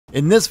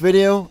In this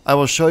video, I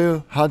will show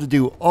you how to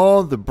do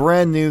all the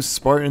brand new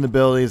Spartan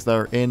abilities that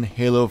are in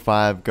Halo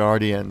 5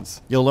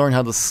 Guardians. You'll learn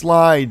how to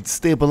slide,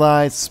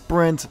 stabilize,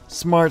 sprint,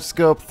 smart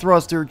scope,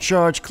 thruster,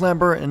 charge,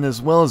 clamber, and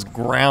as well as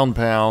ground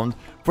pound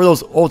for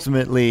those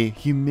ultimately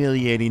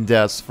humiliating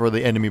deaths for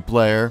the enemy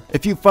player.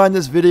 If you find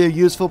this video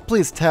useful,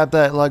 please tap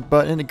that like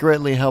button, it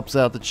greatly helps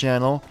out the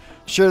channel.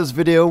 Share this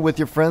video with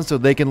your friends so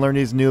they can learn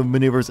these new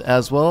maneuvers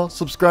as well.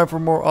 Subscribe for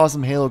more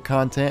awesome Halo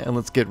content, and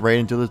let's get right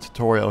into the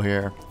tutorial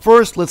here.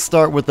 First, let's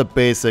start with the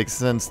basics,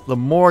 since the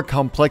more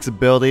complex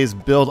abilities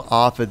build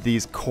off of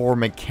these core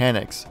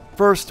mechanics.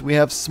 First, we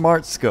have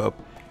Smart Scope.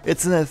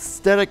 It's an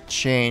aesthetic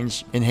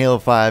change in Halo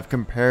 5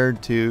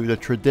 compared to the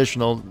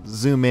traditional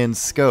zoom-in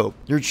scope.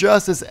 You're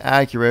just as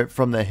accurate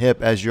from the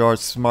hip as you are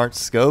Smart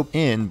Scope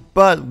in,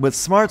 but with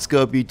Smart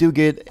Scope you do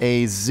get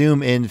a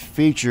zoom-in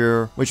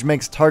feature which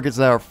makes targets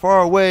that are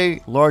far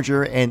away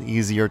larger and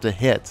easier to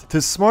hit.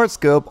 To Smart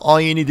Scope, all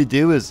you need to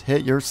do is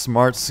hit your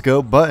Smart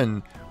Scope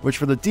button, which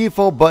for the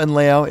default button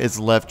layout is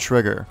left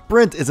trigger.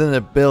 Sprint is an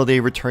ability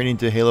returning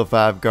to Halo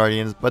 5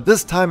 Guardians, but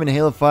this time in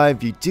Halo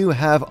 5 you do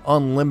have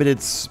unlimited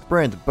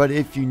sprint, but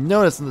if you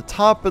notice on the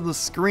top of the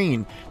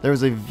screen there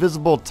is a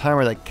visible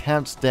timer that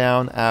counts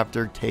down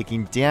after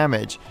taking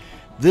damage.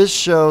 This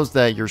shows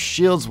that your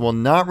shields will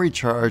not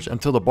recharge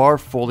until the bar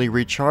fully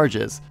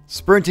recharges.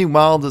 Sprinting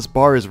while this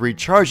bar is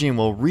recharging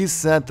will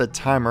reset the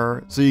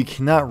timer, so you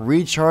cannot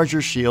recharge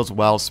your shields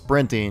while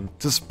sprinting.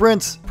 To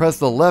sprint, press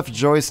the left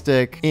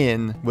joystick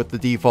in with the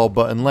default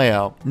button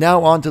layout.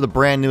 Now on to the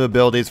brand new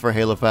abilities for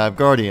Halo 5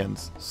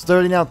 Guardians.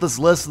 Starting out this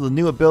list of the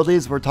new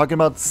abilities, we're talking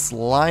about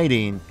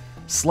sliding.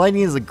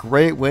 Sliding is a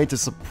great way to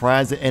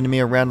surprise the enemy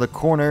around the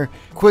corner,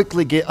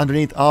 quickly get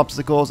underneath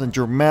obstacles, and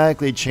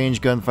dramatically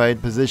change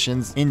gunfight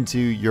positions into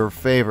your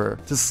favor.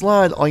 To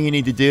slide, all you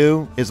need to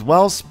do is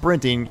while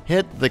sprinting,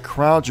 hit the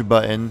crouch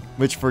button,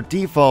 which for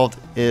default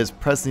is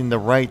pressing the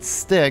right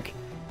stick,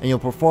 and you'll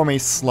perform a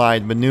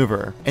slide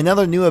maneuver.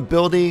 Another new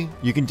ability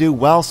you can do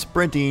while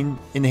sprinting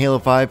in Halo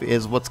 5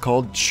 is what's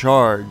called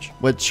Charge.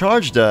 What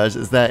Charge does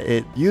is that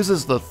it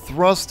uses the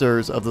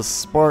thrusters of the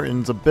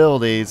Spartan's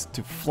abilities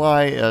to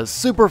fly a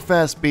super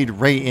fast speed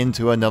right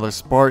into another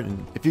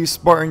Spartan. If you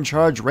Spartan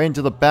charge right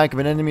into the back of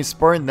an enemy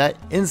Spartan, that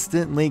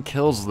instantly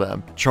kills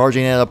them.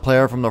 Charging at a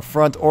player from the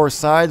front or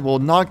side will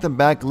knock them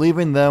back,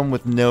 leaving them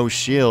with no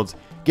shields,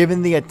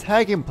 giving the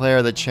attacking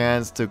player the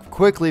chance to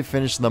quickly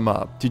finish them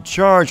up. To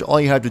charge,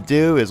 all you have to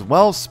do is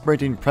while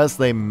sprinting press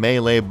the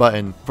melee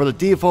button. For the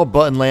default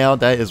button layout,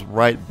 that is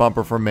right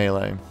bumper for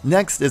melee.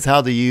 Next is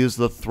how to use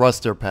the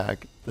thruster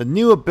pack. The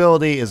new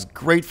ability is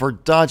great for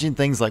dodging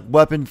things like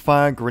weapon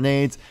fire,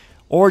 grenades,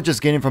 or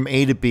just getting from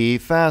A to B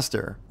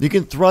faster. You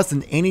can thrust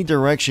in any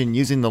direction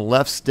using the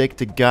left stick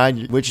to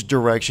guide which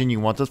direction you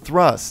want to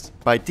thrust.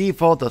 By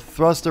default, the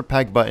thruster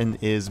pack button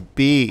is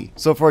B.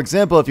 So for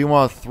example, if you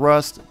want to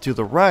thrust to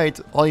the right,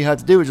 all you have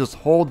to do is just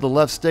hold the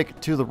left stick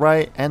to the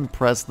right and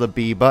press the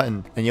B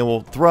button, and you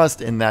will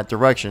thrust in that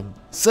direction.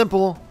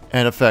 Simple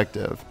and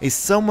effective. A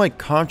somewhat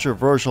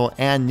controversial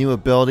and new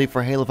ability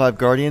for Halo 5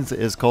 Guardians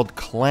is called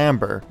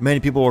Clamber. Many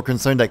people were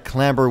concerned that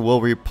Clamber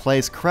will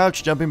replace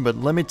crouch jumping, but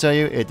let me tell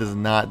you, it does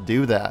not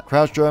do that.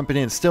 Crouch jumping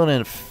is still an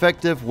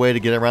effective way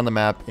to get around the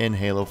map in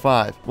Halo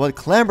 5. What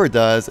Clamber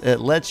does, it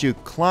lets you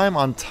climb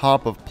on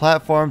top of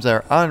platforms that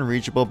are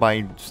unreachable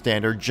by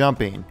standard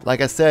jumping.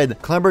 Like I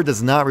said, Clamber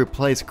does not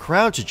replace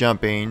crouch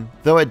jumping,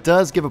 though it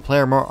does give a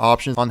player more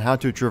options on how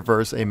to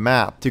traverse a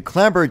map. To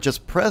Clamber,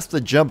 just press the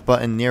jump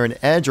button near an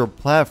edge or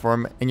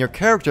platform, and your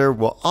character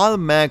will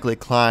automatically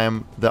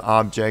climb the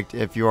object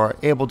if you are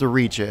able to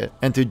reach it.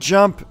 And to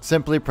jump,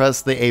 simply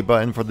press the A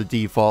button for the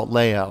default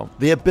layout.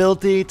 The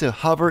ability to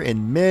hover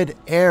in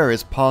mid-air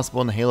is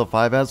possible in Halo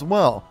 5 as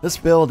well. This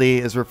ability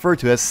is referred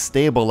to as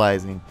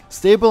stabilizing.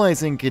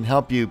 Stabilizing can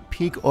help you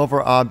peek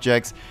over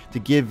objects to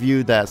give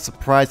you that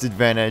surprise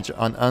advantage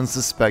on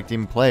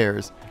unsuspecting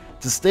players.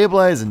 To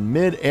stabilize in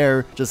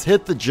mid-air, just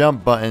hit the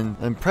jump button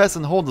and press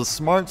and hold the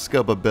Smart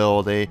Scope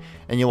ability,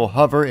 and you will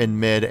hover in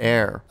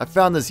mid-air. I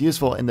found this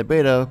useful in the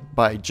beta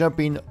by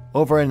jumping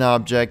over an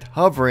object,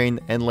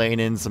 hovering, and laying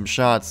in some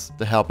shots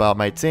to help out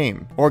my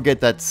team, or get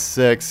that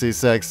sexy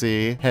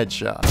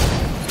headshot.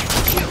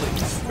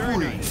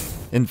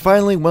 And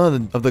finally,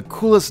 one of the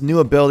coolest new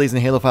abilities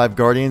in Halo 5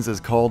 Guardians is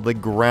called the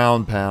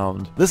Ground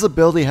Pound. This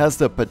ability has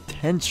the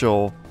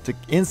potential to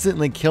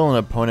instantly kill an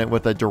opponent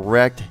with a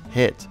direct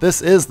hit.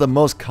 This is the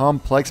most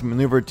complex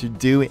maneuver to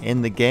do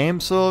in the game,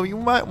 so you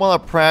might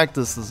want to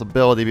practice this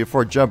ability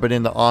before jumping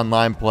into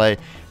online play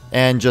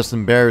and just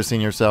embarrassing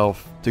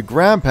yourself. To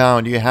ground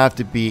pound, you have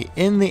to be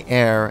in the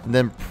air and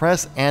then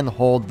press and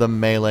hold the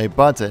melee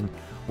button.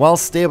 While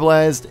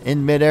stabilized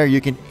in midair, you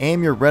can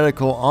aim your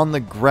reticle on the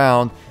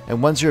ground,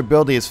 and once your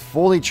ability is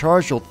fully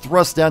charged, you'll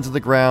thrust down to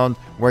the ground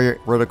where your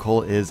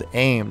reticle is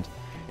aimed.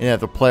 And if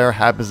the player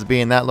happens to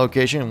be in that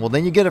location, well,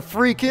 then you get a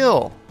free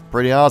kill.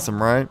 Pretty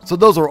awesome, right? So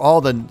those are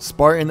all the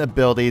Spartan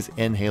abilities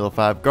in Halo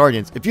 5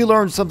 Guardians. If you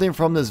learned something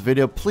from this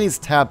video, please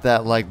tap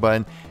that like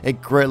button.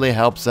 It greatly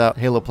helps out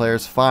Halo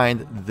players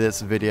find this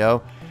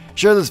video.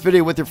 Share this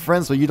video with your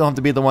friends so you don't have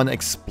to be the one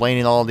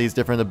explaining all these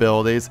different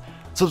abilities.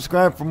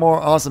 Subscribe for more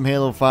awesome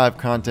Halo 5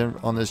 content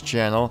on this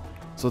channel.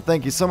 So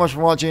thank you so much for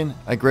watching.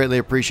 I greatly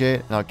appreciate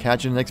it, and I'll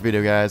catch you in the next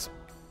video, guys.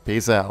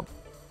 Peace out.